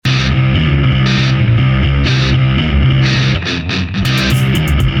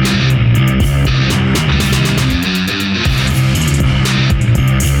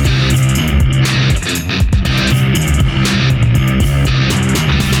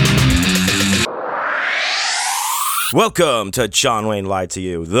Welcome to John Wayne Lied to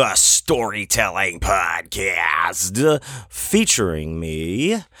You, the storytelling podcast featuring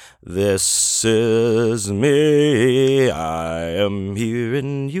me. This is me. I am here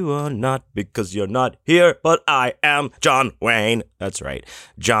and you are not because you're not here, but I am John Wayne. That's right,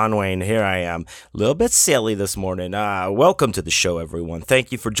 John Wayne, here I am. A little bit silly this morning. Welcome to the show, everyone.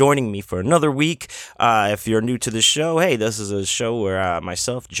 Thank you for joining me for another week. If you're new to the show, hey, this is a show where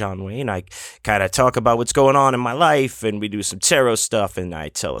myself, John Wayne, I kind of talk about what's going on in my life, and we do some tarot stuff, and I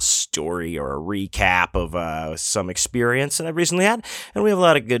tell a story or a recap of some experience that I've recently had, and we have a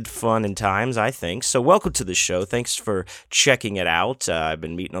lot of good fun and times, I think. So welcome to the show. Thanks for checking it out. I've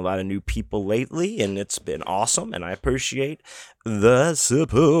been meeting a lot of new people lately, and it's been awesome, and I appreciate the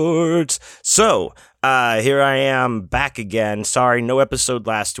support. So here I am back again. Sorry, no episode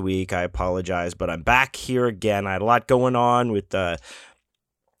last week. I apologize, but I'm back here again. I had a lot going on with a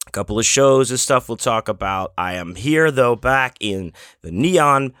couple of shows and stuff we'll talk about. I am here, though, back in the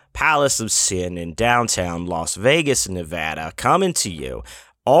Neon Palace of Sin in downtown Las Vegas, Nevada, coming to you.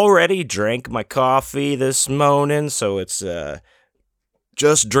 Already drank my coffee this morning, so it's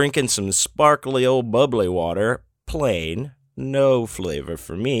just drinking some sparkly old bubbly water, plain, no flavor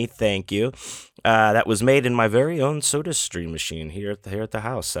for me, thank you. That was made in my very own soda stream machine here at the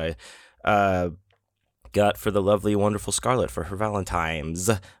house. I got for the lovely, wonderful Scarlett for her Valentine's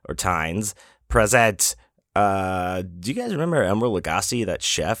or Tines present. Do you guys remember Emeril Lagasse, that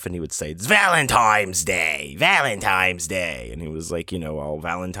chef? And he would say, "It's Valentine's Day, Valentine's Day," and he was like, all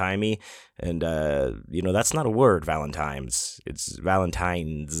Valentine-y. And that's not a word, Valentine's. It's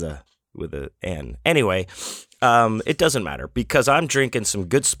Valentine's with a N. Anyway, it doesn't matter because I'm drinking some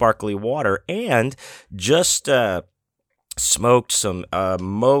good sparkly water and just smoked some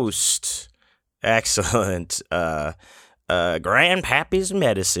most excellent Grandpappy's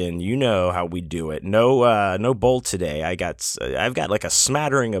medicine. You know how we do it. No bowl today. I've got like a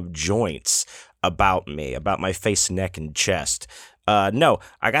smattering of joints about me, about my face, neck, and chest. No,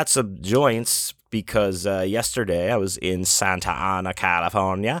 I got some joints because yesterday I was in Santa Ana,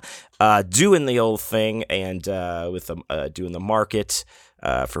 California, doing the old thing and doing the market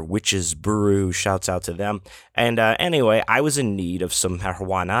for Witches Brew. Shouts out to them. And anyway, I was in need of some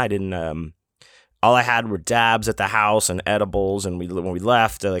marijuana. I didn't. All I had were dabs at the house and edibles, and when we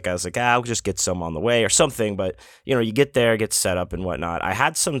left, I was like, I'll just get some on the way or something. But you get there, get set up and whatnot. I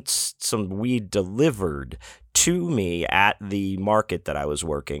had some weed delivered to me at the market that I was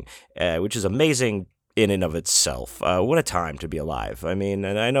working, which is amazing in and of itself. What a time to be alive! I mean,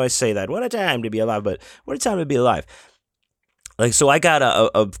 and I know I say that, what a time to be alive, but what a time to be alive. So I got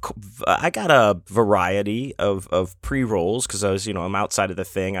a variety of pre-rolls because I was, I'm outside of the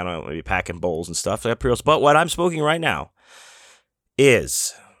thing. I don't want to be packing bowls and stuff. I got pre-rolls. But what I'm smoking right now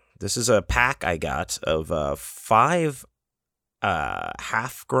this is a pack I got of 5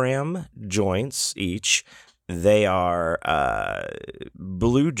 half-gram joints each. They are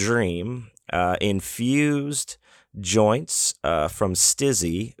Blue Dream infused joints from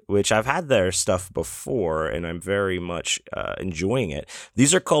Stizzy, which I've had their stuff before, and I'm very much enjoying it.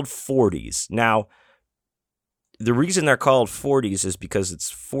 These are called 40s. Now, the reason they're called 40s is because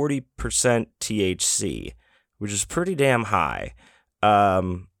it's 40% THC, which is pretty damn high.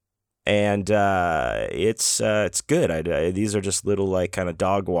 And it's good. These are just little like kind of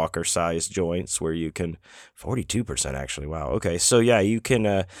dog walker sized joints where you can 42% actually. Wow. Okay. So yeah, you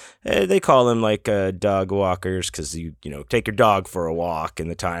can. They call them like dog walkers because you take your dog for a walk in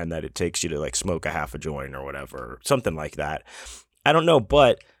the time that it takes you to like smoke a half a joint or whatever, something like that. I don't know,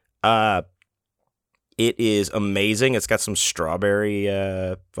 but it is amazing. It's got some strawberry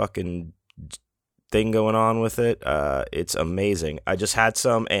fucking thing going on with it. It's amazing. I just had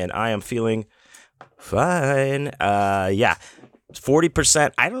some and I am feeling fine. Yeah,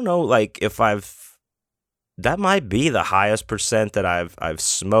 40%. I don't know, like if that might be the highest percent that I've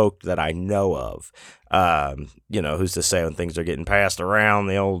smoked that I know of. Who's to say when things are getting passed around,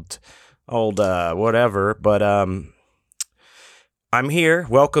 the old whatever. But I'm here.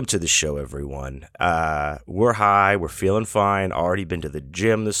 Welcome to the show, everyone. We're high. We're feeling fine. Already been to the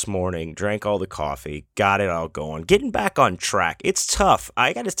gym this morning. Drank all the coffee. Got it all going. Getting back on track. It's tough.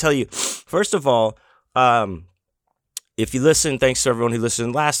 I got to tell you, first of all, if you listen, thanks to everyone who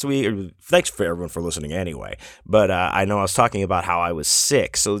listened last week. Or thanks for everyone for listening anyway. But I know I was talking about how I was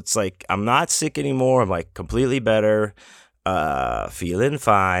sick. So it's like I'm not sick anymore. I'm like completely better, feeling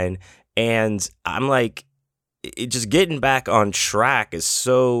fine. And I'm like, just getting back on track is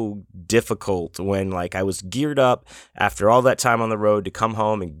so difficult when like I was geared up after all that time on the road to come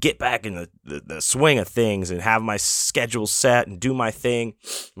home and get back in the swing of things and have my schedule set and do my thing,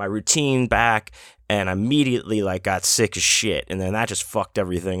 my routine back. and immediately like got sick as shit, and then that just fucked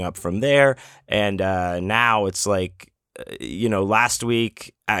everything up from there. And now it's like, last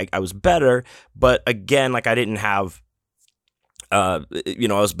week I was better, but again, like I didn't have. I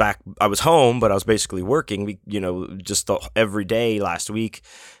was home, but I was basically working, just every day last week,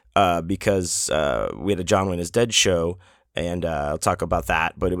 because we had a John Wayne is Dead show, and I'll talk about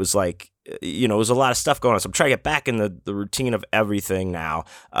that. But it was like, it was a lot of stuff going on. So I'm trying to get back in the routine of everything now.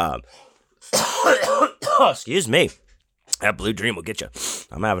 Excuse me. That blue dream will get you.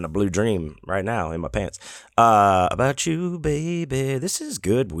 I'm having a blue dream right now in my pants. About you, baby. This is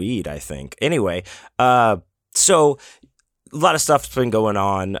good weed, I think. Anyway, so a lot of stuff's been going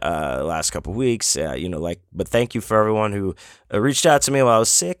on last couple of weeks, but thank you for everyone who reached out to me while I was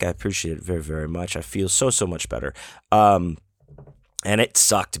sick. I appreciate it very, very much. I feel so much better. And it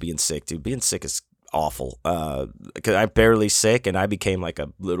sucked being sick, dude. Being sick is awful. Because I'm barely sick, and I became like a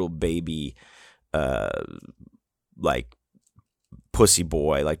little baby, like pussy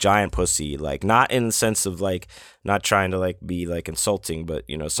boy, like giant pussy, like not in the sense of like not trying to like be like insulting, but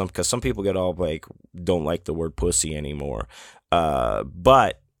because some people get all like don't like the word pussy anymore,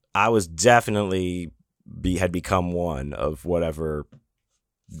 but I was definitely had become one of whatever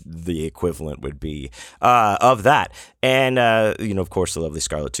the equivalent would be of that. And of course the lovely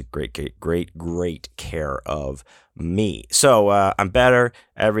Scarlett took great care of me, so I'm better,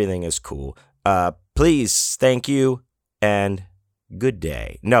 everything is cool. Please, thank you, and good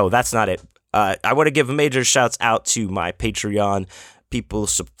day. No, that's not it. I want to give major shouts out to my Patreon people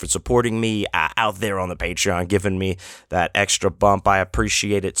for supporting me out there on the Patreon, giving me that extra bump. I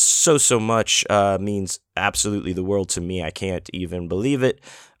appreciate it so much. Means absolutely the world to me. I can't even believe it.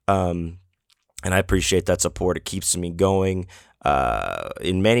 And I appreciate that support. It keeps me going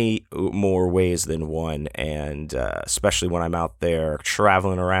in many more ways than one, and especially when I'm out there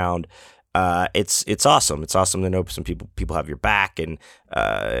traveling around. It's awesome. It's awesome to know some people have your back, and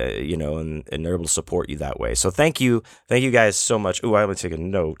and they're able to support you that way. So thank you guys so much. Ooh, I'm gonna take a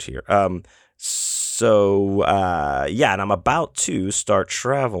note here. And I'm about to start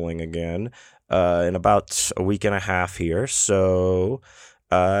traveling again in about a week and a half here. So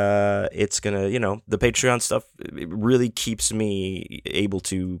it's gonna, the Patreon stuff, it really keeps me able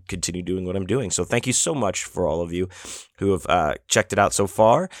to continue doing what I'm doing. So thank you so much for all of you who have checked it out so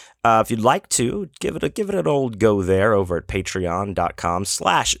far. If you'd like to give it an old go there over at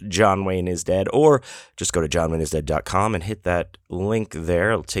patreon.com/johnwayneisdead, or just go to johnwayneisdead.com and hit that link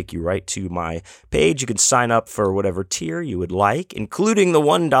there. It'll take you right to my page. You can sign up for whatever tier you would like, including the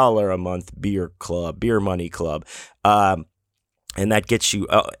 $1 a month beer money club. And that gets you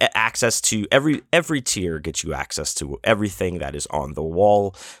access to every tier gets you access to everything that is on the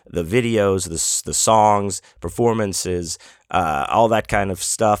wall, the videos, the songs, performances, all that kind of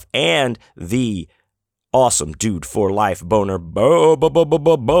stuff, and the awesome Dude for Life Boner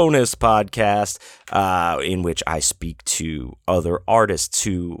bonus podcast, in which I speak to other artists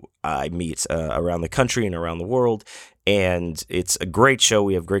who I meet around the country and around the world, and it's a great show.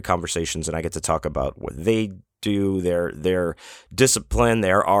 We have great conversations, and I get to talk about what they do, their discipline,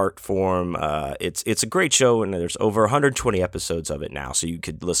 their art form. It's a great show, and there's over 120 episodes of it now, so you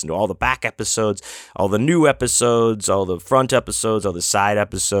could listen to all the back episodes, all the new episodes, all the front episodes, all the side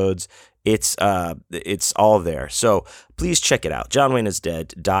episodes. It's all there, so please check it out.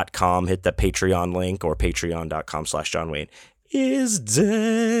 johnwayneisdead.com. Hit the Patreon link, or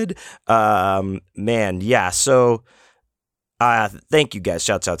patreon.com/johnwayneisdead. Man, yeah, so thank you guys.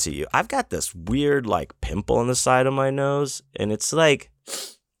 Shouts out to you. I've got this weird like pimple on the side of my nose, and it's like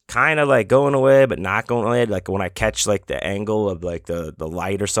kind of like going away, but not going away. Like when I catch like the angle of like the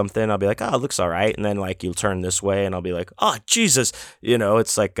light or something, I'll be like, oh, it looks all right. And then like you'll turn this way and I'll be like, oh, Jesus,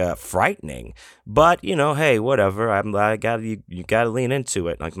 it's like frightening. But hey, whatever. You gotta lean into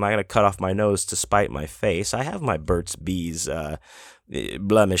it. Like, I'm not gonna cut off my nose to spite my face. I have my Burt's Bees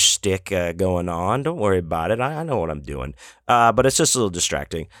blemish stick going on. Don't worry about it. I know what I'm doing. But it's just a little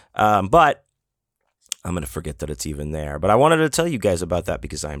distracting. But I'm going to forget that it's even there. But I wanted to tell you guys about that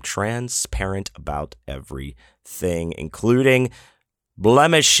because I'm transparent about everything, including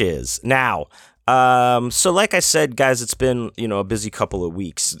blemishes. Now, so like I said, guys, it's been, a busy couple of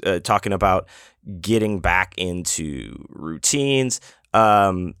weeks talking about getting back into routines.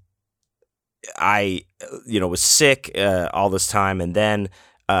 I was sick all this time, and then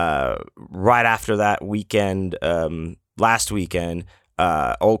right after that weekend, last weekend,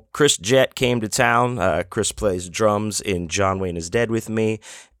 old Chris Jett came to town. Chris plays drums in John Wayne is Dead with me,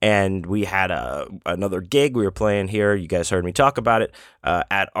 and we had another gig we were playing here. You guys heard me talk about it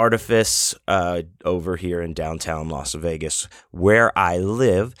at Artifice over here in downtown Las Vegas, where I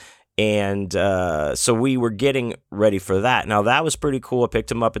live. And so we were getting ready for that. Now, that was pretty cool. I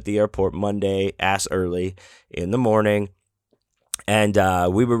picked him up at the airport Monday, ass early in the morning. And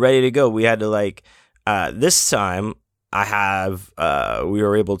we were ready to go. We had to this time we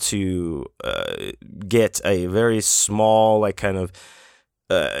were able to get a very small, kind of,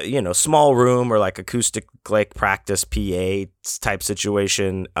 small room or acoustic practice PA type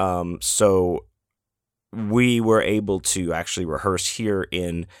situation. So we were able to actually rehearse here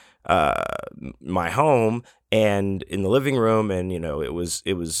in my home and in the living room, and it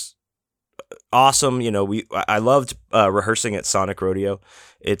was awesome. I loved rehearsing at Sonic Rodeo.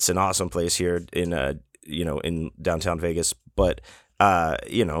 It's an awesome place here in downtown Vegas, but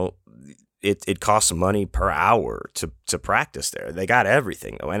it costs money per hour to practice there. They got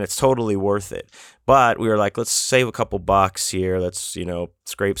everything though, and it's totally worth it. But we were like, let's save a couple bucks here. Let's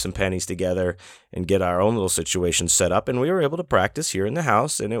scrape some pennies together and get our own little situation set up. And we were able to practice here in the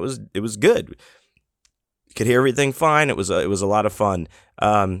house, and it was good. You could hear everything fine. It was a lot of fun.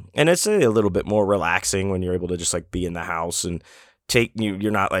 And it's a little bit more relaxing when you're able to just be in the house and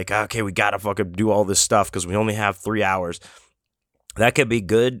you're not okay, we gotta fucking do all this stuff because we only have 3 hours. That could be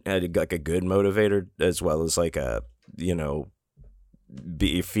good, like a good motivator, as well as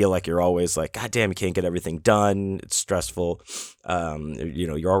you feel like you're always God damn, you can't get everything done. It's stressful.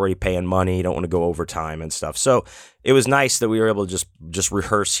 You're already paying money. You don't want to go overtime and stuff. So it was nice that we were able to just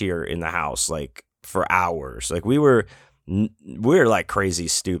rehearse here in the house, for hours. We were crazy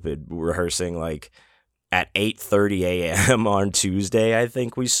stupid rehearsing, at 8:30 a.m. on Tuesday. I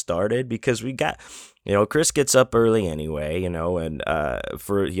think we started because we got, Chris gets up early anyway, and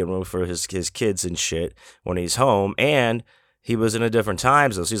for his kids and shit when he's home, and he was in a different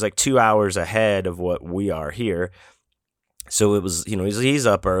time zone, so he's 2 hours ahead of what we are here. So it was, he's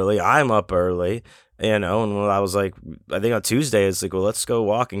up early, I'm up early, and I was I think on Tuesday it's well, let's go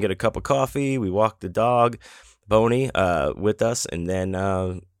walk and get a cup of coffee. We walked the dog, Boney, with us, and then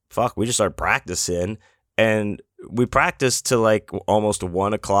we just started practicing. And we practiced till almost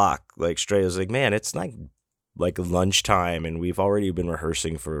 1 o'clock, straight. I was man, it's like lunchtime, and we've already been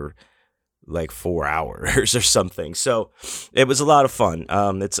rehearsing for 4 hours or something. So it was a lot of fun.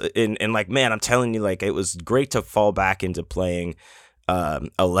 Man, I'm telling you, it was great to fall back into playing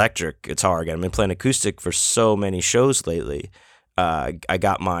electric guitar again. I've been playing acoustic for so many shows lately. I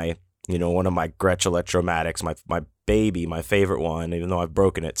got my one of my Gretsch Electromatics, my baby, my favorite one, even though I've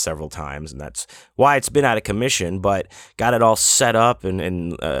broken it several times, and that's why it's been out of commission, but got it all set up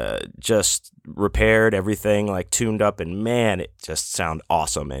and just repaired everything, tuned up, and man, it just sounded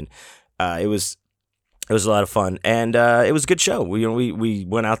awesome. And it was a lot of fun, and it was a good show. We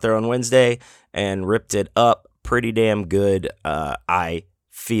went out there on Wednesday and ripped it up pretty damn good. I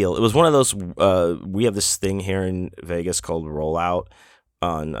feel it was one of those, we have this thing here in Vegas called Rollout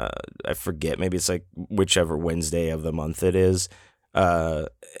on I forget, maybe it's whichever Wednesday of the month it is, and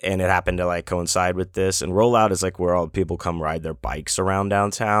it happened to coincide with this. And Rollout is where all people come ride their bikes around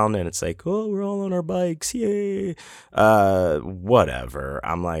downtown, and it's oh, we're all on our bikes, yay. Whatever.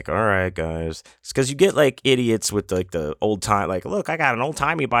 I'm all right, guys. It's because you get idiots with the old time, look, I got an old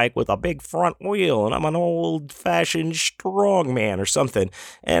timey bike with a big front wheel, and I'm an old fashioned strong man or something,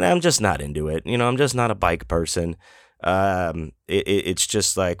 and I'm just not into it. I'm just not a bike person. It's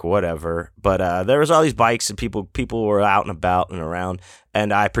just whatever. But there was all these bikes, and people were out and about and around,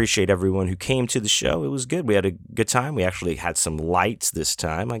 and I appreciate everyone who came to the show. It was good. We had a good time. We actually had some lights this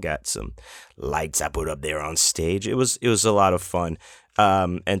time. I got some lights I put up there on stage. It was a lot of fun.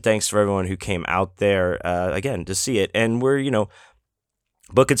 And thanks for everyone who came out there again to see it. And we're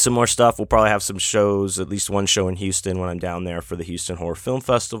booking some more stuff. We'll probably have some shows, at least one show in Houston when I'm down there for the Houston Horror Film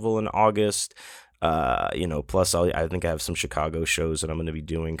Festival in August. Plus I think I have some Chicago shows that I'm going to be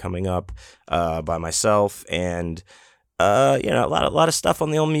doing coming up by myself, and a lot of stuff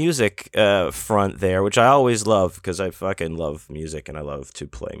on the old music front there, which I always love because I fucking love music and I love to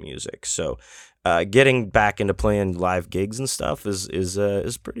play music. So getting back into playing live gigs and stuff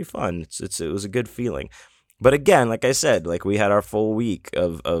is pretty fun. It was a good feeling. But again, like I said, we had our full week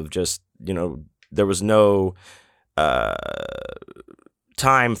of just, there was no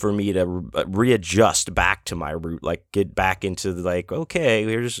time for me to readjust back to my route, get back into okay,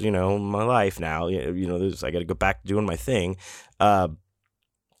 here's my life now, I gotta go back to doing my thing,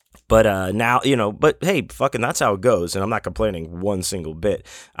 but now but hey, fucking that's how it goes, and I'm not complaining one single bit.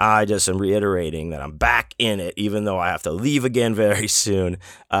 I just am reiterating that I'm back in it, even though I have to leave again very soon,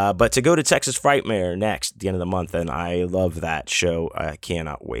 but to go to Texas Frightmare next at the end of the month, and I love that show. I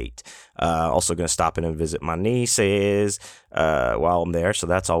cannot wait. Also going to stop in and visit my nieces while I'm there, so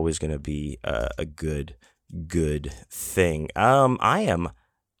that's always going to be a good thing. I am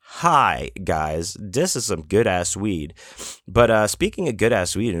Hi, guys. This is some good ass weed. But speaking of good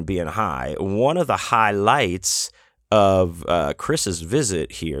ass weed and being high, one of the highlights of Chris's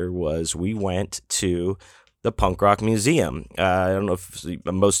visit here was we went to the Punk Rock Museum. I don't know if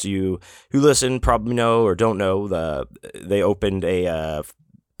most of you who listen probably know or don't know. They opened a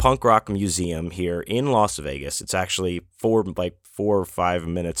punk rock museum here in Las Vegas. It's actually 4 or 5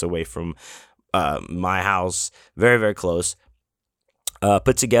 minutes away from my house. Very, very close.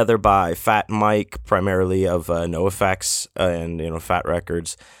 Put together by Fat Mike, primarily of NoFX and Fat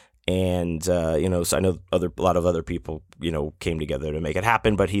Records, and so I know a lot of other people came together to make it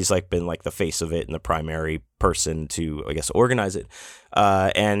happen. But he's been the face of it and the primary person to, I guess, organize it.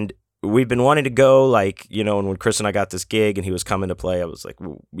 And we've been wanting to go, and when Chris and I got this gig and he was coming to play, I was like,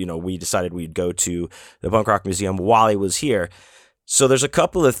 we decided we'd go to the Punk Rock Museum while he was here. So there's a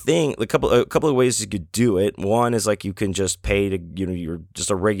couple of things, a couple of ways you could do it. One is you can just pay to, you're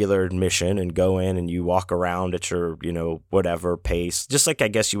just a regular admission and go in and you walk around at your, whatever pace. Just I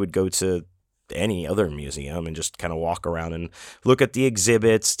guess you would go to any other museum and just kind of walk around and look at the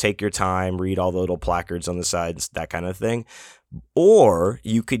exhibits, take your time, read all the little placards on the sides, that kind of thing. Or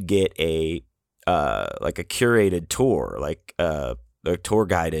you could get a curated tour, a tour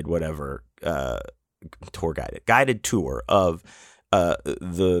guided, whatever, guided tour of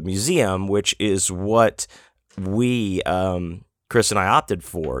the museum, which is what we, Chris and I opted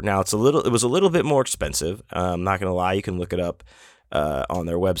for. Now it was a little bit more expensive. I'm not going to lie. You can look it up on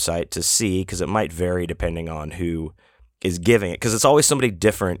their website to see, because it might vary depending on who is giving it, because it's always somebody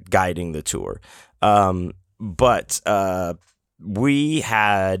different guiding the tour. But we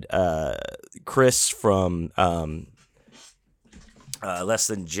had Chris from Less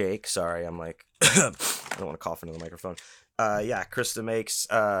Than Jake. Sorry, I'm I don't want to cough into the microphone. Krista Makes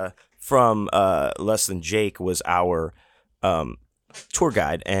from Less Than Jake was our tour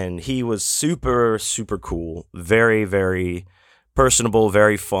guide, and he was super, super cool, very, very personable,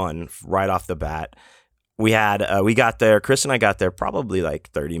 very fun right off the bat. We got there, Chris and I got there probably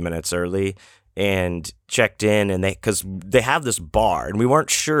 30 minutes early and checked in, and because they have this bar, and we weren't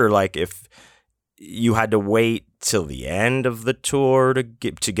sure if you had to wait till the end of the tour to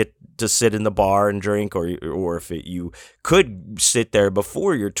get to sit in the bar and drink, or if you could sit there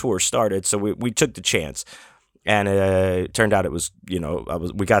before your tour started. So we took the chance, and it turned out it was, we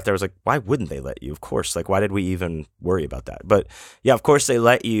got there, I was like, why wouldn't they let you? Of course, why did we even worry about that? But yeah, of course they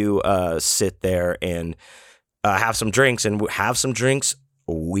let you sit there and have some drinks, and have some drinks.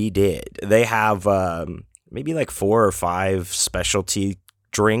 We did. They have maybe 4 or 5 specialty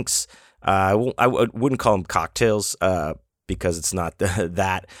drinks. I wouldn't call them cocktails because it's not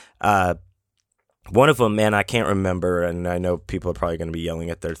that. One of them, man, I can't remember, and I know people are probably going to be yelling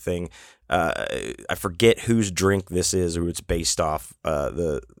at their thing. I forget whose drink this is or who it's based off,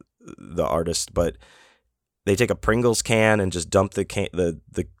 the artist, but they take a Pringles can and just dump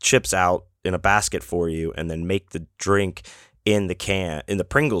the chips out in a basket for you, and then make the drink in the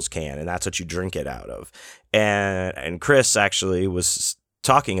Pringles can, and that's what you drink it out of. And Chris actually was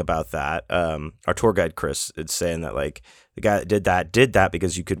talking about that. Our tour guide Chris is saying that the guy that did that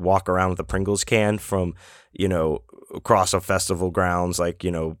because you could walk around with a Pringles can from across a festival grounds,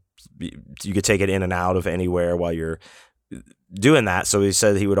 you could take it in and out of anywhere while you're doing that. So he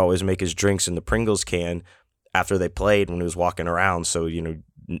said he would always make his drinks in the Pringles can after they played when he was walking around. So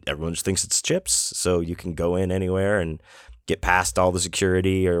everyone just thinks it's chips, so you can go in anywhere and get past all the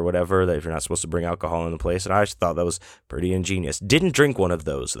security or whatever, that if you're not supposed to bring alcohol in the place. And I just thought that was pretty ingenious. Didn't drink one of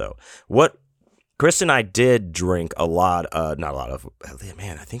those though. What Chris and I did drink a lot, not a lot of,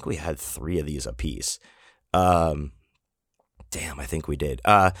 man, I think we had 3 of these apiece. Damn, I think we did.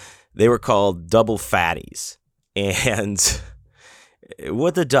 They were called double fatties. And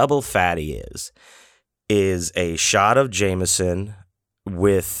what the double fatty is a shot of Jameson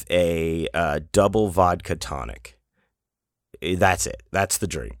with a double vodka tonic. That's it. That's the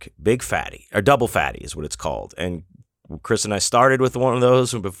drink. Big fatty, or double fatty is what it's called. And Chris and I started with one of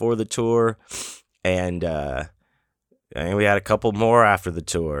those before the tour, and we had a couple more after the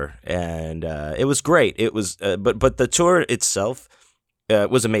tour, and it was great. It was, but the tour itself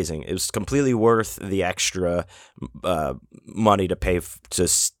was amazing. It was completely worth the extra money to pay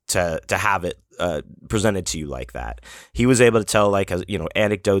to have it presented to you like that. He was able to tell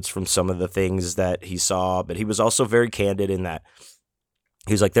anecdotes from some of the things that he saw, but he was also very candid in that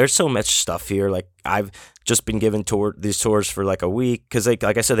he was like, there's so much stuff here. I've just been given these tours for a week, because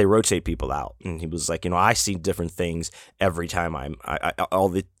like I said, they rotate people out. And he was like, I see different things every time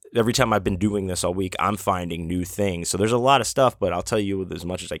every time I've been doing this all week, I'm finding new things. So there's a lot of stuff, but I'll tell you as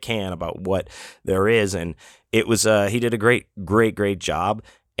much as I can about what there is. And it was, he did a great job.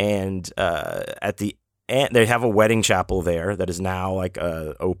 and at the and they have a wedding chapel there that is now like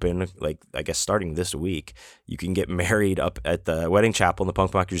open, like I guess starting this week. You can get married up at the wedding chapel in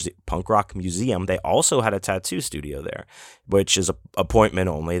the Punk Rock Museum. They also had a tattoo studio there, which is a appointment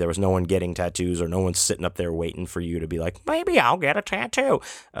only. There was no one getting tattoos or no one sitting up there waiting for you to be like, maybe I'll get a tattoo.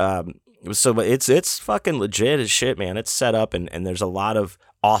 So it's fucking legit as shit, man. It's set up and there's a lot of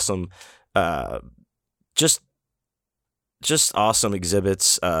awesome, just awesome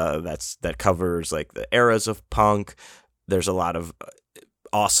exhibits that covers like the eras of punk. There's a lot of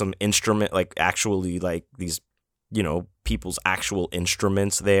awesome instrument, like actually like these, people's actual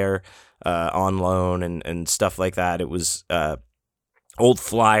instruments there on loan and stuff like that. It was old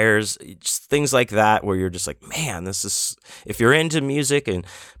flyers, just things like that where you're just like, man, this is, if you're into music and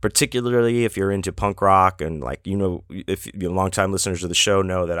particularly if you're into punk rock and like, if you're longtime listeners of the show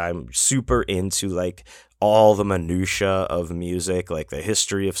know that I'm super into like all the minutia of music, like the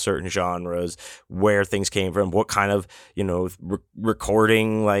history of certain genres, where things came from, what kind of,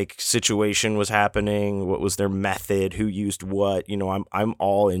 recording like situation was happening, what was their method, who used what, I'm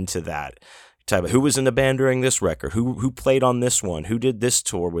all into that type of, who was in the band during this record, who played on this one, who did this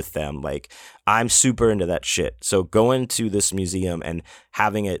tour with them. Like I'm super into that shit. So going to this museum and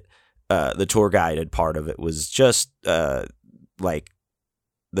having it, the tour guided part of it was just like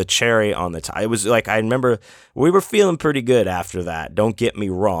the cherry on the top. It was like, I remember we were feeling pretty good after that. Don't get me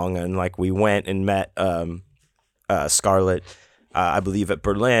wrong. And like we went and met Scarlett, I believe at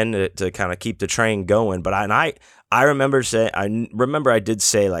Berlin to kind of keep the train going. But I remember I did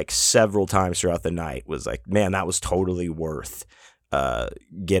say like several times throughout the night was like, man, that was totally worth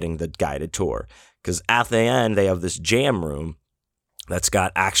getting the guided tour. Because at the end they have this jam room that's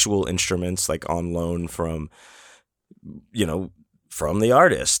got actual instruments like on loan from the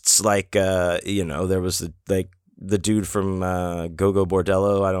artists, like there was the dude from Go-Go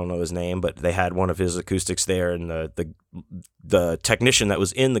Bordello, I don't know his name, but they had one of his acoustics there, and the technician that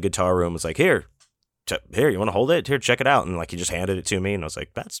was in the guitar room was like, here, you want to hold it? Here, check it out, and like he just handed it to me, and I was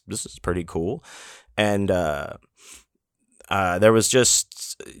like, this is pretty cool, and there was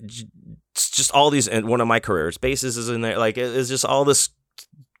just all these, and one of my careers, basses is in there, like it's just all this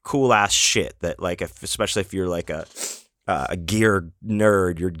cool ass shit that like especially if you're like a gear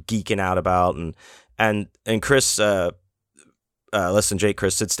nerd, you're geeking out about, and Chris, less than Jake,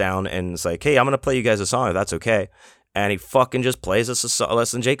 Chris sits down and is like, hey, I'm gonna play you guys a song if that's okay, and he fucking just plays us a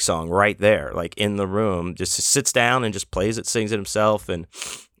Less Than Jake song right there, like in the room, just sits down and just plays it, sings it himself, and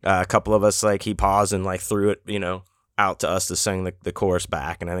a couple of us, like he paused and like threw it, out to us to sing the chorus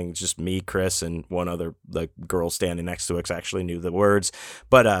back, and I think it's just me, Chris, and one other the girl standing next to us actually knew the words,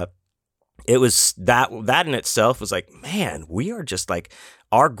 but it was that in itself was like, man, we are just like,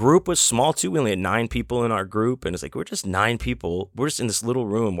 our group was small too. We only had 9 people in our group. And it's like, we're just 9 people. We're just in this little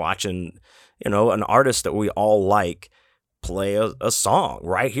room watching, an artist that we all like play a song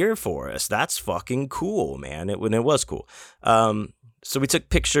right here for us. That's fucking cool, man. It was cool. So we took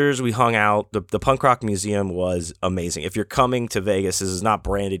pictures, we hung out. The Punk Rock Museum was amazing. If you're coming to Vegas, this is not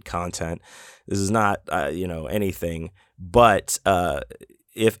branded content. This is not, anything, but,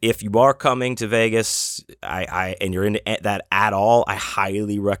 if you are coming to Vegas, and you're into that at all, I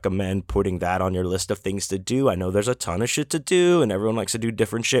highly recommend putting that on your list of things to do. I know there's a ton of shit to do, and everyone likes to do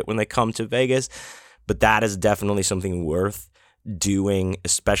different shit when they come to Vegas, but that is definitely something worth doing,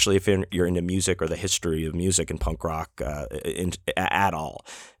 especially if you're into music or the history of music and punk rock at all.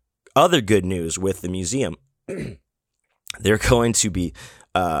 Other good news with the museum, they're going to be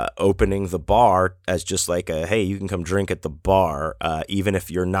opening the bar as just like a, hey, you can come drink at the bar, even if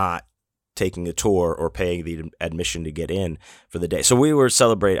you're not taking a tour or paying the admission to get in for the day. So we were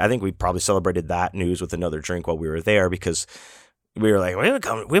celebrating, I think we probably celebrated that news with another drink while we were there, because we were like, we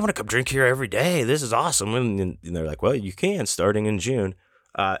want to come drink here every day. This is awesome. And they're like, well, you can starting in June.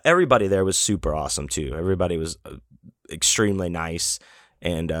 Everybody there was super awesome too. Everybody was extremely nice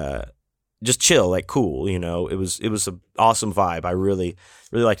and just chill, like cool, It was an awesome vibe. I really,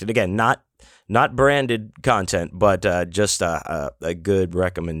 really liked it. Again, not branded content, but just a good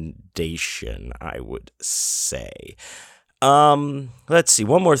recommendation, I would say. Let's see.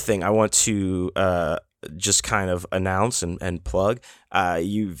 One more thing I want to just kind of announce and plug.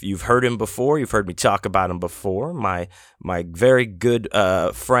 You've heard him before. You've heard me talk about him before. My very good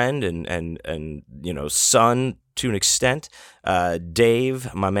friend and son to an extent.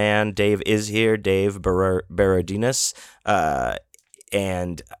 Dave, my man, Dave is here. Dave Baradinas.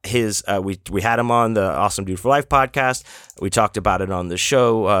 And his we had him on the Awesome Dude for Life podcast. We talked about it on the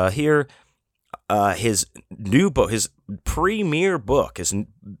show here. His new book, his premiere book, his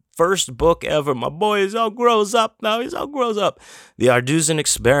first book ever. My boy is all grows up now. He's all grows up. The Ardusin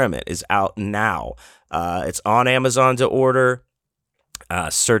Experiment is out now. It's on Amazon to order.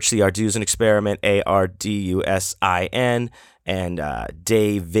 Search the Ardusin Experiment, Ardusin, and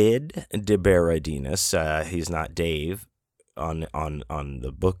David DeBerardinis. He's not Dave on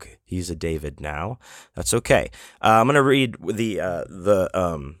the book. He's a David now. That's okay. I'm going to read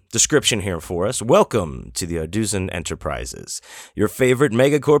the description here for us. Welcome to the Ardusin Enterprises, your favorite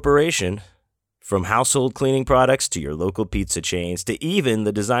mega corporation. From household cleaning products to your local pizza chains to even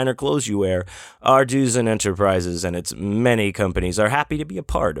the designer clothes you wear, Ardusin Enterprises and its many companies are happy to be a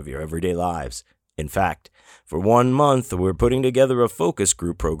part of your everyday lives. In fact, for 1 month, we're putting together a focus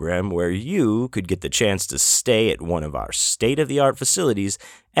group program where you could get the chance to stay at one of our state-of-the-art facilities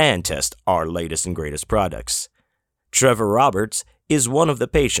and test our latest and greatest products. Trevor Roberts is one of the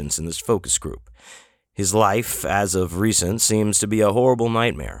patients in this focus group. His life, as of recent, seems to be a horrible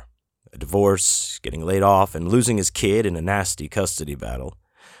nightmare. A divorce, getting laid off, and losing his kid in a nasty custody battle.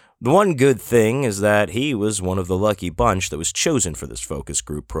 The one good thing is that he was one of the lucky bunch that was chosen for this focus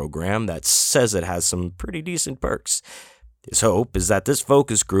group program that says it has some pretty decent perks. His hope is that this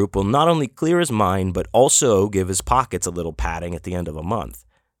focus group will not only clear his mind, but also give his pockets a little padding at the end of a month.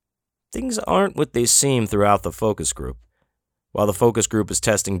 Things aren't what they seem throughout the focus group. While the focus group is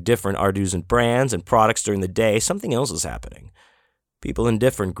testing different Ardusin brands and products during the day, something else is happening. People in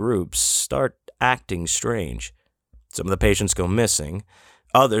different groups start acting strange. Some of the patients go missing.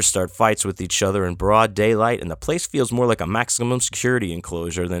 Others start fights with each other in broad daylight, and the place feels more like a maximum security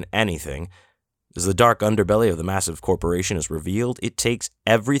enclosure than anything. As the dark underbelly of the massive corporation is revealed, it takes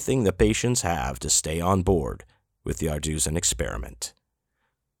everything the patients have to stay on board with the Ardusin Experiment.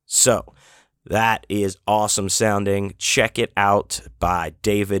 So, that is awesome sounding. Check it out by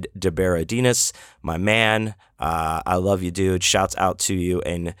David DeBerardinis, my man. I love you, dude. Shouts out to you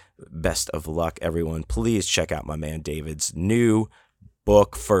and best of luck, everyone. Please check out my man David's new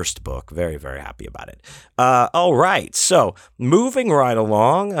book, first book. Very, very happy about it. All right. So moving right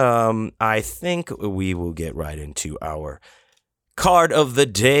along, I think we will get right into our card of the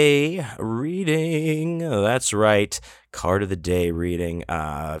day reading. That's right. Card of the day reading.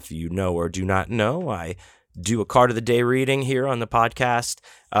 If you know or do not know, I do a card of the day reading here on the podcast.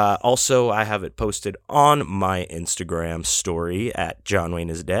 Also, I have it posted on my Instagram story at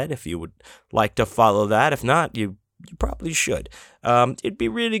johnwayneisdead. If you would like to follow that. If not, you probably should. It'd be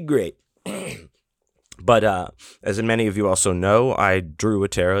really great. But as many of you also know, I drew a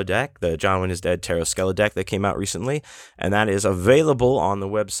tarot deck, the John Wayne is Dead Tarot Skeleton deck that came out recently, and that is available on the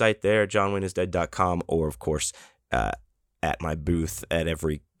website there, johnwayneisdead.com, or of course at my booth at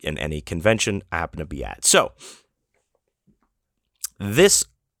any convention I happen to be at. So this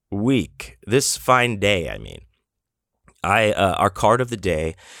week, this fine day, our card of the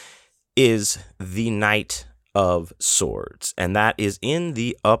day is the Knight of Swords, and that is in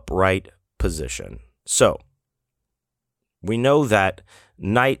the upright position. So we know that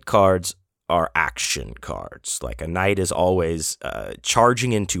knight cards are action cards. Like a knight is always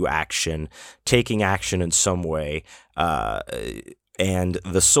charging into action, taking action in some way, and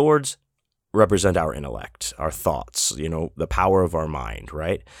the swords represent our intellect, our thoughts, the power of our mind,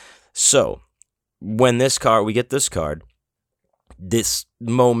 right? So when we get this card, this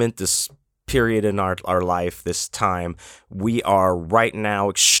moment, this period in our life, this time, we are right now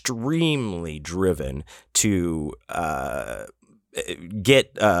extremely driven to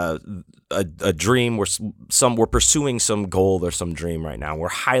get a dream. We're pursuing some goal or some dream right now. We're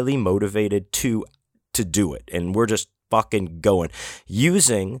highly motivated to do it, and we're just fucking going,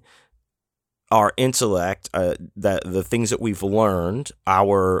 using our intellect, the things that we've learned,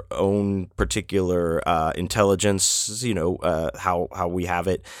 our own particular intelligence, how we have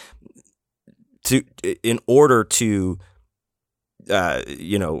it, in order to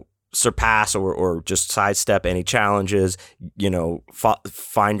surpass or just sidestep any challenges,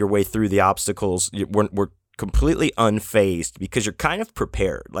 find your way through the obstacles. We're completely unfazed because you're kind of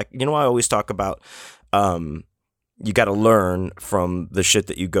prepared. Like, I always talk about, you got to learn from the shit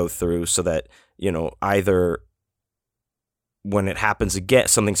that you go through so that, either when it happens again,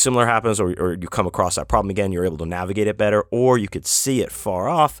 something similar happens, or you come across that problem again, you're able to navigate it better, or you could see it far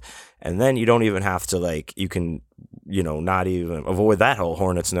off, and then you don't even have to, you can, not even avoid that whole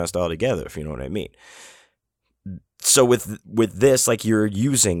hornet's nest altogether, if you know what I mean. So with this, you're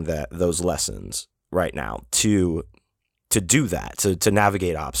using those lessons right now to do that, to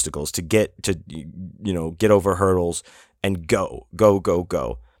navigate obstacles, to get over hurdles and go.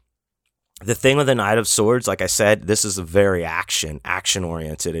 The thing with the Knight of Swords, like I said, this is a very action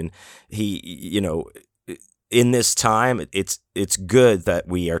oriented, and he, in this time, it's good that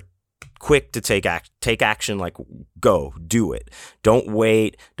we are quick to take action, like go do it. Don't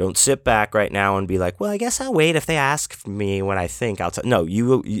wait. Don't sit back right now and be like, well, I guess I'll wait if they ask me what I think. No,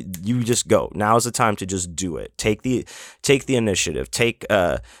 you just go. Now is the time to just do it. Take the initiative.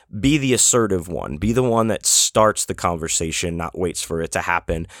 Be the assertive one. Be the one that starts the conversation, not waits for it to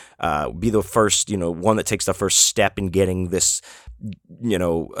happen. Be the first, one that takes the first step in getting this,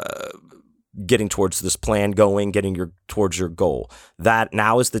 getting towards this plan going, towards your goal. That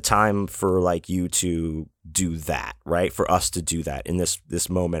now is the time for like you to do that, right? For us to do that in this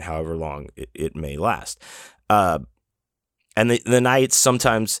moment, however long it may last. And the knights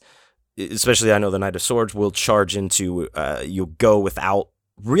sometimes, especially I know the Knight of Swords, will charge into, you'll go without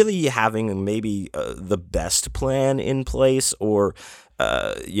really having maybe the best plan in place, or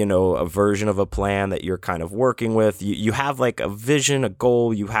a version of a plan that you're kind of working with. You have like a vision, a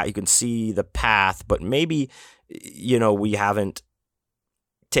goal, you can see the path, but maybe, we haven't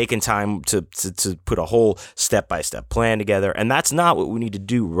taken time to put a whole step-by-step plan together. And that's not what we need to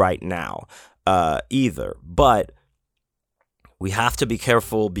do right now, either. But we have to be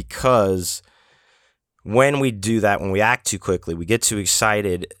careful, because when we do that, when we act too quickly, we get too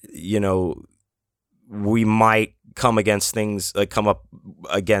excited, we might come up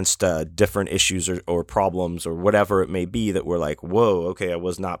against different issues or problems or whatever it may be, that we're like, whoa, okay, I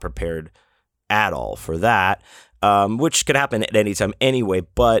was not prepared at all for that, which could happen at any time anyway.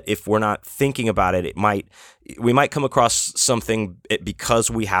 But if we're not thinking about it, we might come across something because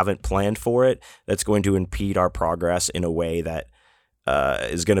we haven't planned for it that's going to impede our progress in a way that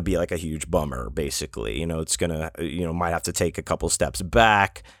is going to be like a huge bummer, basically. It's going to, might have to take a couple steps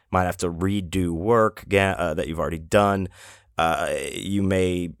back, might have to redo work again that you've already done.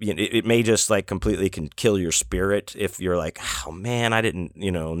 It may just like completely can kill your spirit if you're like, oh man, I didn't,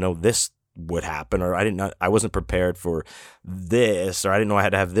 know this would happen, or I wasn't prepared for this, or I didn't know I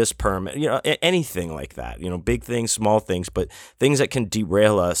had to have this permit, anything like that, big things, small things, but things that can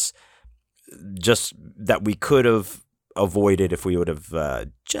derail us, just that we could have avoided if we would have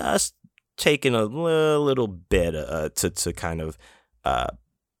just taken a little bit to kind of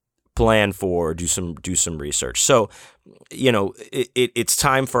plan for, do some research. So it's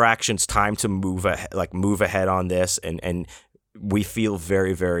time for action. It's time to move ahead on this, and we feel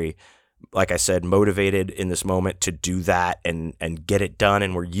very, very, like I said, motivated in this moment to do that and get it done.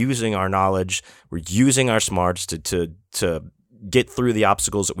 And we're using our knowledge, we're using our smarts to get through the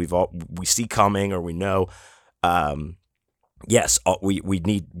obstacles that we see coming, or we know. Yes,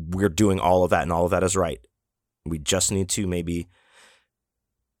 we're doing all of that, and all of that is right. We just need to maybe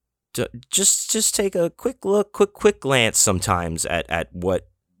just take a quick glance sometimes at what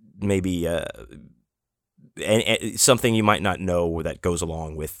maybe and something you might not know that goes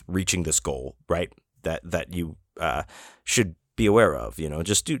along with reaching this goal, right? That you should be aware of.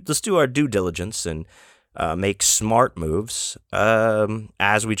 Let's do our due diligence and make smart moves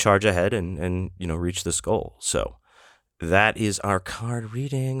as we charge ahead and reach this goal. So that is our card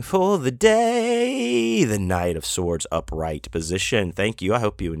reading for the day. The Knight of Swords, upright position. Thank you. I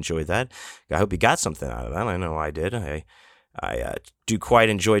hope you enjoyed that. I hope you got something out of that. I know I did. I do quite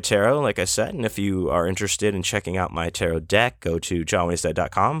enjoy tarot, like I said. And if you are interested in checking out my tarot deck, go to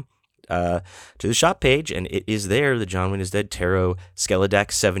johnwayneisdead.com to the shop page, and it is there. The John Wayne is Dead Tarot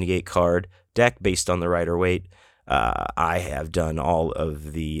Skeledeck 78 card deck based on the Rider-Waite. I have done all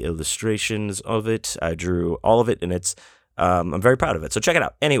of the illustrations of it. I drew all of it, and it's I'm very proud of it. So check it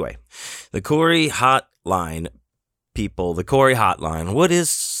out. Anyway, the Corey Hotline, people. The Corey Hotline. What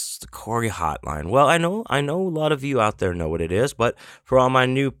is the Corey Hotline? Well, I know a lot of you out there know what it is, but for all my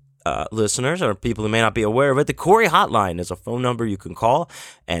new listeners or people who may not be aware of it, the Corey Hotline is a phone number you can call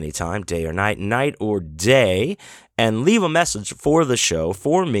anytime, day or night or day, and leave a message for the show,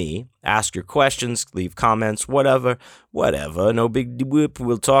 for me. Ask your questions, leave comments, whatever. No big whoop.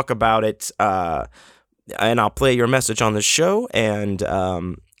 We'll talk about it, and I'll play your message on the show, and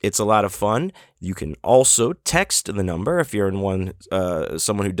it's a lot of fun. You can also text the number if you're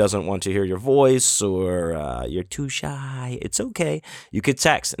someone who doesn't want to hear your voice, or you're too shy. It's okay. You could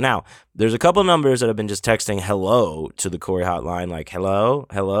text. Now, there's a couple numbers that have been just texting hello to the Corey Hotline, like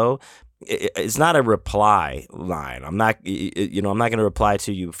hello. It's not a reply line. I'm not going to reply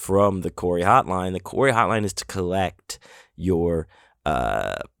to you from the Corey Hotline. The Corey Hotline is to collect your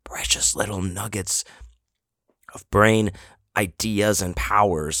precious little nuggets of brain ideas and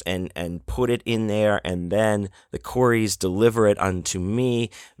powers and put it in there, and then the Coreys deliver it unto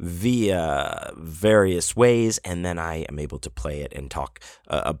me via various ways, and then I am able to play it and talk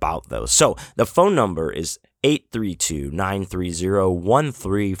about those. So the phone number is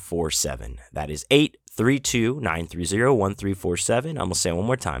 832-930-1347. That is 832 832-930-1347. I'm going to say it one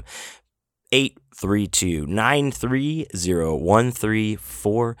more time.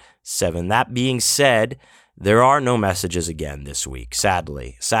 832-930-1347. That being said, there are no messages again this week,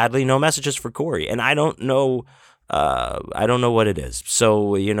 sadly. Sadly, no messages for Corey. And I don't know what it is.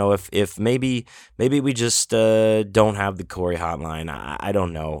 So, if maybe we just don't have the Corey hotline. I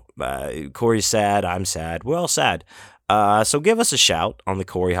don't know. Corey's sad. I'm sad. We're all sad. So give us a shout on the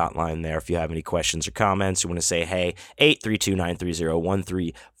Corey hotline there if you have any questions or comments. You want to say, hey,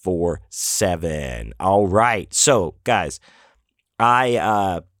 832-930-1347. All right. So, guys,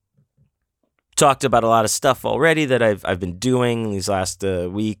 I talked about a lot of stuff already that I've been doing these last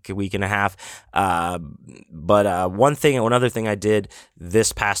week and a half. But one other thing I did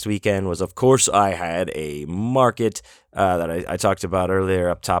this past weekend was, of course, I had a market that I talked about earlier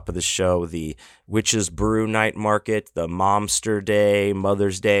up top of the show, the Witches Brew night market, the Momster Day,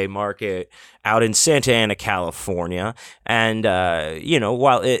 Mother's Day market out in Santa Ana, California. And,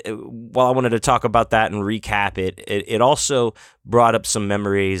 while I wanted to talk about that and recap it also brought up some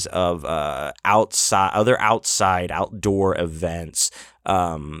memories of other outdoor events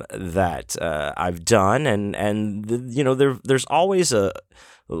that I've done. And there's always an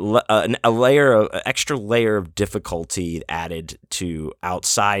extra layer of difficulty added to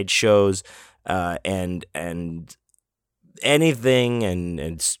outside shows, and anything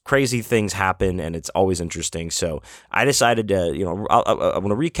and crazy things happen, and it's always interesting. So I decided to, I want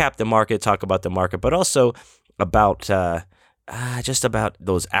to recap the market, talk about the market, but also about just about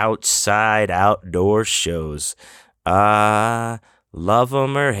those outdoor shows. Love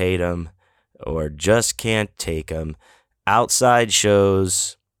them or hate them, or just can't take them. Outside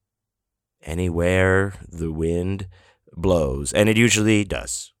shows, anywhere the wind blows, and it usually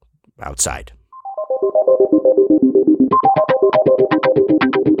does outside.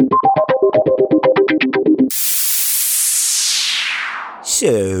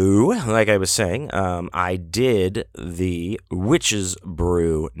 So, like I was saying, I did the Witches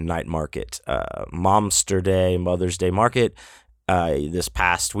Brew night market, Momster Day, Mother's Day market, this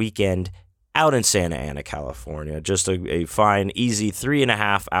past weekend out in Santa Ana, California. Just a fine, easy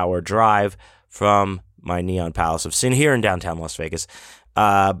 3.5 hour drive from my Neon Palace of Sin here in downtown Las Vegas.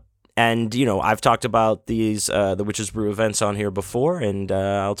 And, I've talked about these, the Witches Brew events on here before, and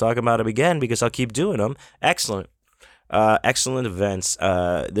I'll talk about them again because I'll keep doing them. Excellent events.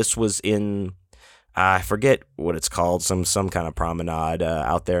 This was in, I forget what it's called, some kind of promenade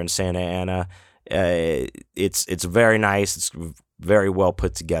out there in Santa Ana. It's very nice. It's very well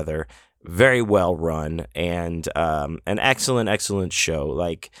put together, very well run, and an excellent show.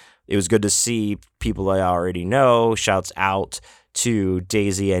 Like, it was good to see people I already know. Shouts out to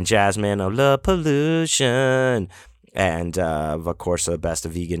Daisy and Jasmine of La Pollution, and of course the best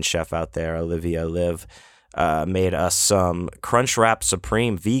vegan chef out there, Olivia Liv. Made us some vegan Crunchwrap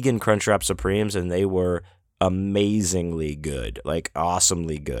Supremes, and they were amazingly good, like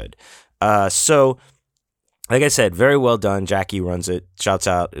awesomely good. So, like I said, very well done. Jackie runs it. Shouts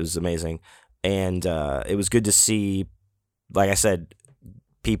out. It was amazing. And it was good to see, like I said,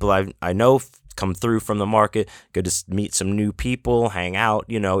 people I know come through from the market. Good to meet some new people, hang out.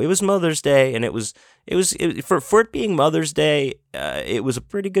 It was Mother's Day, and it was for it being Mother's Day, it was a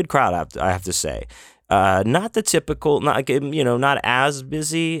pretty good crowd, I have to say. Not the typical, not as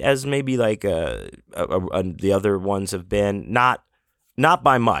busy as maybe like the other ones have been. Not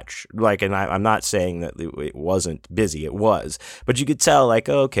by much. Like, and I'm not saying that it wasn't busy. It was, but you could tell, like,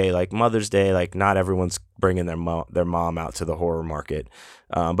 okay, like Mother's Day, like not everyone's bringing their mom out to the horror market,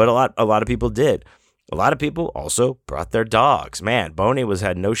 but a lot of people did. A lot of people also brought their dogs. Man, Boney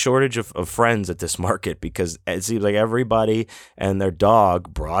had no shortage of friends at this market, because it seems like everybody and their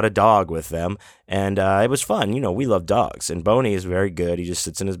dog brought a dog with them, and it was fun. We love dogs, and Boney is very good. He just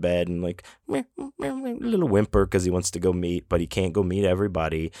sits in his bed and like a little whimper because he wants to go meet, but he can't go meet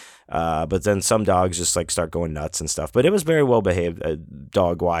everybody. But then some dogs just like start going nuts and stuff. But it was very well behaved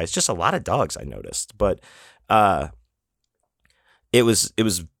dog wise. Just a lot of dogs I noticed, but it was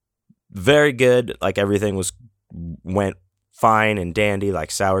very good. Like, everything went fine and dandy, like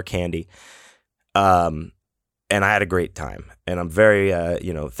sour candy. And I had a great time, and I'm very,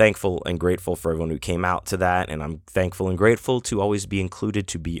 thankful and grateful for everyone who came out to that. And I'm thankful and grateful to always be included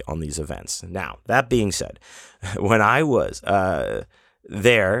to be on these events. Now, that being said, when I was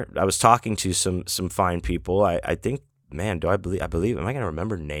there, I was talking to some fine people. I think, man, am I going to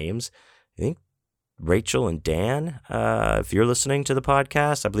remember names? I think Rachel and Dan, if you're listening to the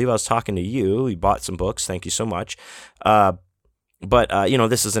podcast, I believe I was talking to you. You bought some books. Thank you so much. But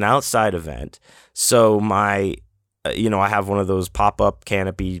this is an outside event. So my I have one of those pop-up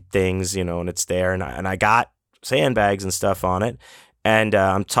canopy things, and it's there, and I got sandbags and stuff on it, and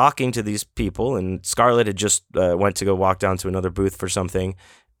I'm talking to these people, and Scarlett had just went to go walk down to another booth for something,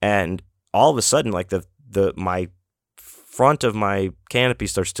 and all of a sudden, like my front of my canopy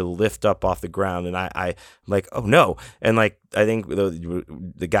starts to lift up off the ground, and I'm like, oh no, and like I think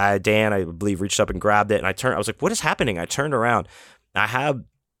the guy Dan, I believe, reached up and grabbed it, and I was like, what is happening? I turned around. I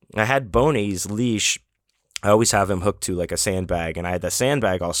had Boney's leash. I always have him hooked to like a sandbag, and I had the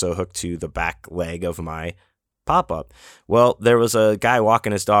sandbag also hooked to the back leg of my pop-up. Well, there was a guy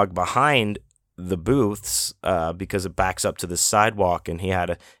walking his dog behind the booths because it backs up to the sidewalk, and he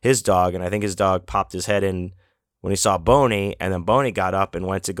had his dog, and I think his dog popped his head in when he saw Boney, and then Boney got up and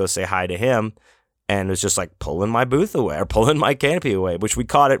went to go say hi to him, and was just like pulling my booth away, or pulling my canopy away, which we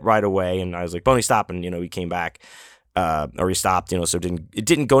caught it right away, and I was like, Boney, stop, and he came back, or he stopped, so it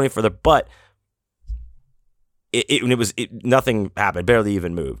didn't go any further, but nothing happened, barely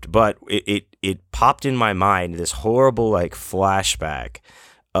even moved, but it popped in my mind this horrible like flashback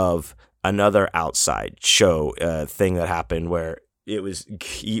of another outside show thing that happened where it was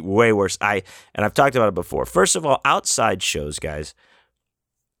way worse. I've talked about it before. First of all, outside shows, guys,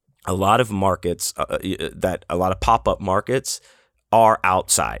 a lot of markets a lot of pop-up markets are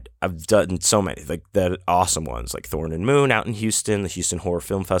outside. I've done so many, like the awesome ones like Thorn and Moon out in Houston, the Houston Horror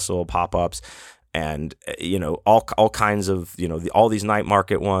Film Festival pop-ups, and all kinds of all these night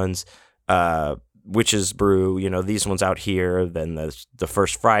market ones, Witches Brew, these ones out here, then the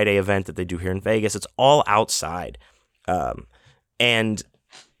First Friday event that they do here in Vegas. It's all outside, and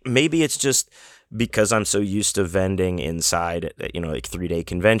maybe it's just because I'm so used to vending inside at, like 3-day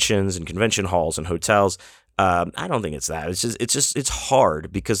conventions and convention halls and hotels. I don't think it's that. It's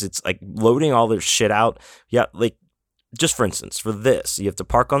hard because it's like loading all their shit out. Yeah, like just for instance, for this, you have to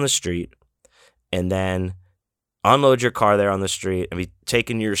park on the street and then unload your car there on the street and be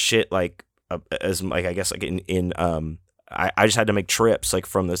taking your shit like as like I guess like in I just had to make trips like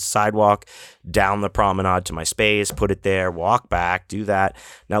from the sidewalk down the promenade to my space, put it there, walk back, do that.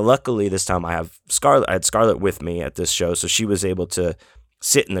 Now, luckily this time I had Scarlett with me at this show, so she was able to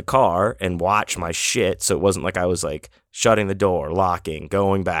sit in the car and watch my shit. So it wasn't like I was like shutting the door, locking,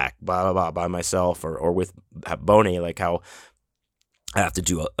 going back, blah, blah, blah, by myself or with Boney, like how I have to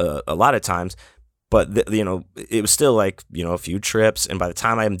do a lot of times. But, it was still like, a few trips. And by the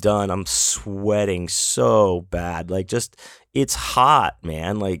time I'm done, I'm sweating so bad. Like, just, it's hot,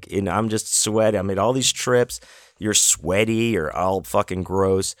 man. Like, I'm just sweaty. I made all these trips. You're sweaty. You're all fucking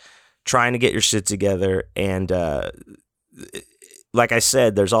gross. Trying to get your shit together. And, like I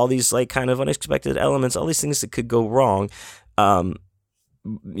said, there's all these, like, kind of unexpected elements, all these things that could go wrong. And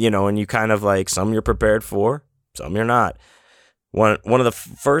you kind of, like, some you're prepared for, some you're not. One of the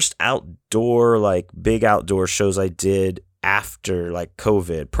first outdoor, like big outdoor shows I did after like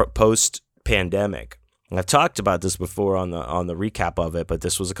COVID, post pandemic. I've talked about this before on the recap of it, but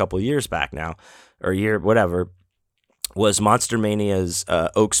this was a couple of years back now, or a year, whatever. Was Monster Mania's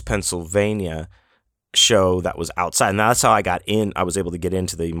Oaks, Pennsylvania show that was outside, and that's how I got in. I was able to get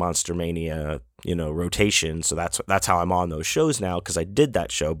into the Monster Mania, rotation. So that's how I'm on those shows now because I did that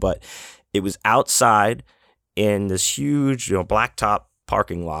show, but it was outside in this huge, blacktop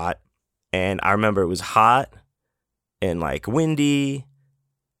parking lot. And I remember it was hot and like windy,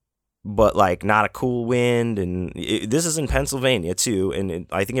 but like not a cool wind. And this is in Pennsylvania too. And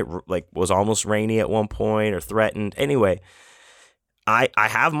I think it like was almost rainy at one point or threatened. Anyway, I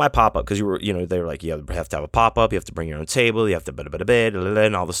have my pop-up because they were like, you have to have a pop-up. You have to bring your own table. You have to bed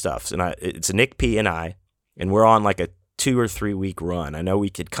and all the stuff. And it's Nick P and I, and we're on like a 2 or 3 week run. I know we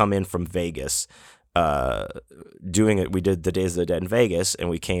could come in from Vegas, doing it. We did the Days of the Dead in Vegas, and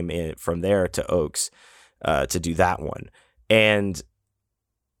we came in from there to Oaks to do that one. And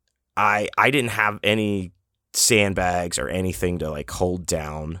I didn't have any sandbags or anything to like hold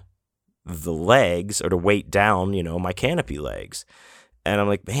down the legs or to weight down, my canopy legs. And I'm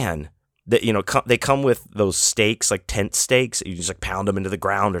like, man, that they come with those stakes, like tent stakes. You just like pound them into the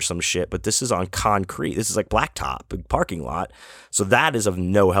ground or some shit. But this is on concrete. This is like blacktop, big parking lot. So that is of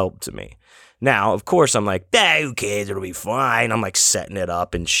no help to me. Now, of course, I'm like, who cares? It'll be fine. I'm like setting it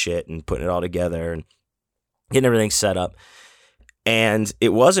up and shit and putting it all together and getting everything set up. And it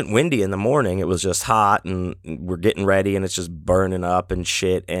wasn't windy in the morning. It was just hot, and we're getting ready, and it's just burning up and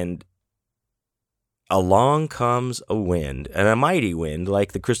shit. And along comes a wind, and a mighty wind,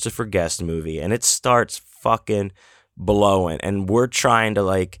 like the Christopher Guest movie, and it starts fucking blowing. And we're trying to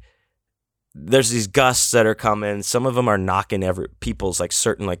like there's these gusts that are coming. Some of them are knocking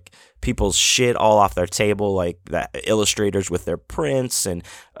people's shit all off their table, like that illustrators with their prints, and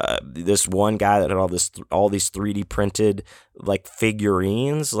this one guy that had all these 3D printed like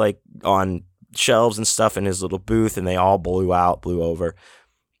figurines like on shelves and stuff in his little booth, and they all blew over.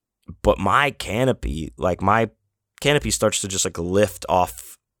 But my canopy starts to just like lift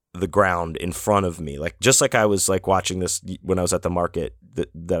off the ground in front of me, like just like I was like watching this when I was at the market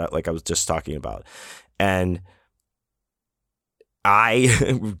that like I was just talking about. And I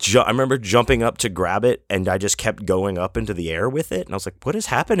remember jumping up to grab it, and I just kept going up into the air with it, and I was like, what is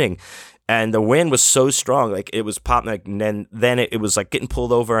happening? And the wind was so strong, like it was popping, like, and then it was like getting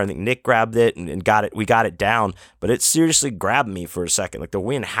pulled over. I think Nick grabbed it and got it. We got it down, but it seriously grabbed me for a second. Like the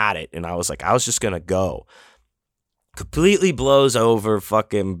wind had it, and I was like, I was just gonna go. Completely blows over,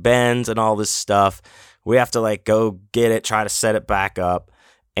 fucking bends and all this stuff. We have to like go get it, try to set it back up.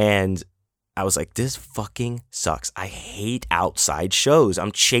 And I was like, this fucking sucks. I hate outside shows.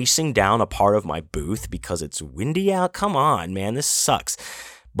 I'm chasing down a part of my booth because it's windy out. Come on, man, this sucks.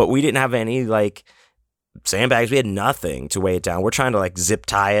 But we didn't have any like sandbags. We had nothing to weigh it down. We're trying to like zip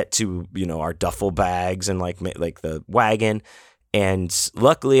tie it to, our duffel bags and like the wagon. And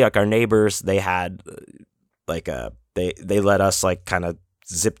luckily, like our neighbors, they had like they let us like kind of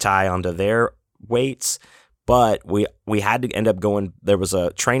zip tie onto their weights, but we had to end up going. There was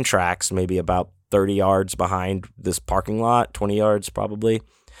a train tracks maybe about 30 yards behind this parking lot, 20 yards probably,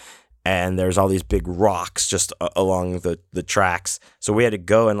 and there's all these big rocks just along the tracks. So we had to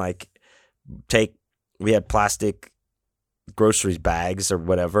go and like we had plastic groceries bags or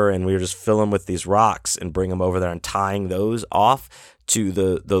whatever, and we were just filling with these rocks and bring them over there and tying those off to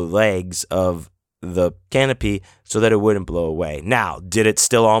the legs of the canopy so that it wouldn't blow away. Now, did it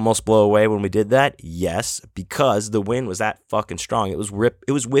still almost blow away when we did that? Yes, because the wind was that fucking strong. It was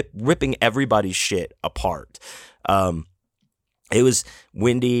ripping everybody's shit apart. It was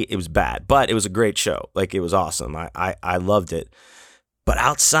windy. It was bad, but it was a great show. Like, it was awesome. I loved it. But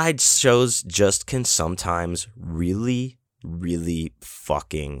outside shows just can sometimes really, really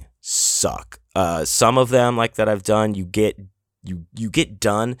fucking suck. Some of them, like that I've done, you get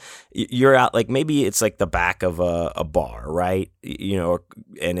done, you're out, like maybe it's like the back of a bar, right?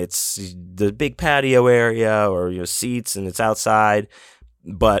 And it's the big patio area or seats, and it's outside,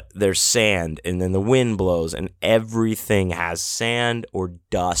 but there's sand, and then the wind blows, and everything has sand or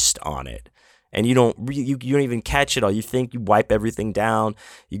dust on it, and you don't even catch it all. You think you wipe everything down,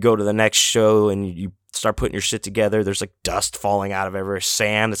 you go to the next show, and you start putting your shit together. There's like dust falling out of everywhere,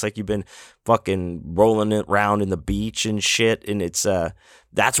 sand. It's like you've been fucking rolling it around in the beach and shit. And it's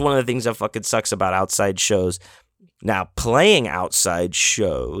that's one of the things that fucking sucks about outside shows. Now, playing outside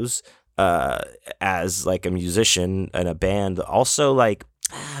shows as like a musician in a band, also like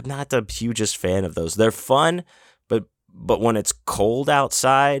I'm not the hugest fan of those. They're fun, but when it's cold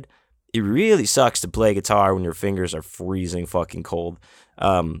outside, it really sucks to play guitar when your fingers are freezing fucking cold.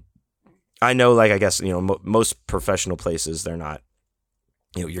 I know, like, I guess, most professional places, they're not,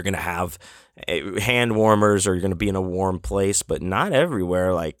 you're going to have hand warmers or you're going to be in a warm place, but not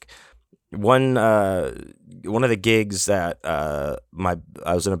everywhere. Like one of the gigs that I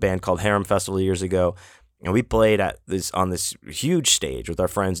was in a band called Harem Festival years ago, and we played on this huge stage with our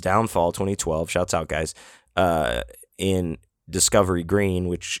friends Downfall 2012, shouts out guys, in Discovery Green,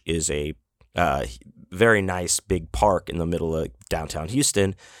 which is a very nice big park in the middle of downtown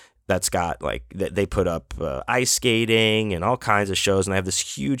Houston. That's got like they put up ice skating and all kinds of shows, and they have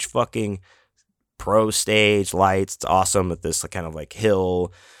this huge fucking pro stage, lights. It's awesome with this kind of like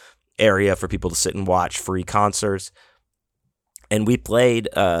hill area for people to sit and watch free concerts. And we played,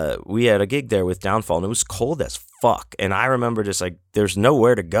 we had a gig there with Downfall, and it was cold as fuck. And I remember just like, there's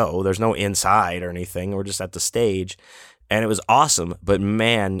nowhere to go. There's no inside or anything. We're just at the stage, and it was awesome. But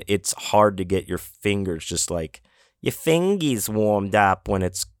man, it's hard to get your fingers just like, your fingies warmed up when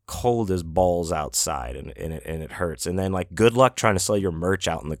it's cold as balls outside, and it hurts. And then like, good luck trying to sell your merch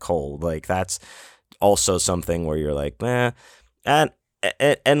out in the cold. Like, that's also something where you're like, and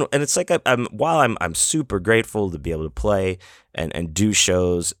it's like I'm super grateful to be able to play and do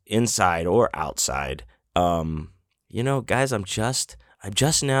shows inside or outside. Guys, I'm just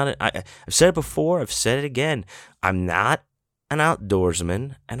not. I've said it before. I've said it again. I'm not an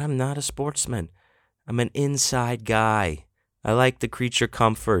outdoorsman, and I'm not a sportsman. I'm an inside guy. I like the creature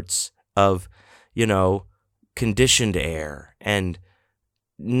comforts of, conditioned air and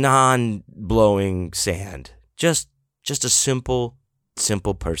non-blowing sand. Just a simple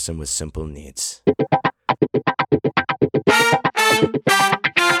person with simple needs.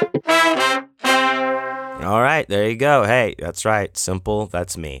 All right, there you go. Hey, that's right. Simple,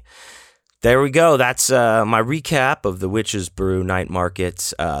 that's me. There we go. That's my recap of the Witches Brew Night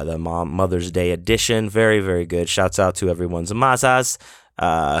Market, the Mother's Day edition. Very, very good. Shouts out to everyone's mazas.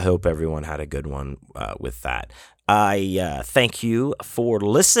 I hope everyone had a good one with that. I thank you for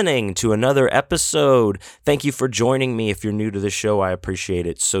listening to another episode. Thank you for joining me. If you're new to the show, I appreciate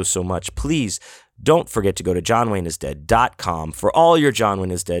it so, so much. Please don't forget to go to johnwayneisdead.com for all your John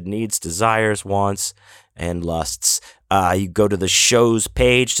Wayne is Dead needs, desires, wants, and lusts. You go to the show's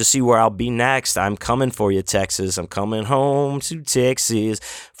page to see where I'll be next. I'm coming for you, Texas. I'm coming home to Texas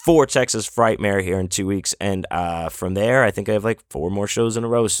for Texas Frightmare here in 2 weeks. And from there, I think I have like 4 more shows in a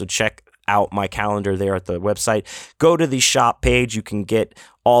row. So check out my calendar there at the website. Go to the shop page. You can get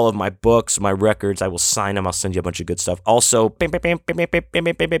all of my books, my records. I will sign them. I'll send you a bunch of good stuff. Also,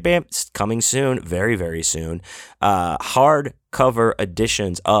 it's coming soon, very, very soon. Hardcover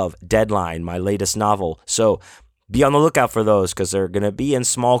editions of Deadline, my latest novel. So be on the lookout for those because they're going to be in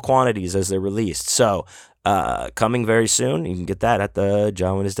small quantities as they're released. So coming very soon. You can get that at the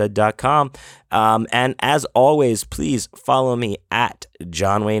johnwayneisdead.com. And as always, please follow me at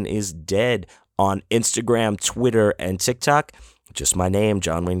johnwayneisdead on Instagram, Twitter, and TikTok. Just my name,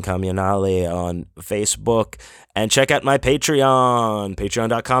 John Wayne Camionale on Facebook. And check out my Patreon,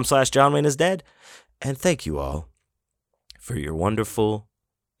 patreon.com/johnwayneisdead. And thank you all for your wonderful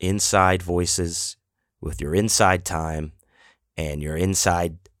inside voices with your inside time and your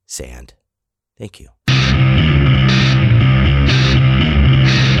inside sand. Thank you.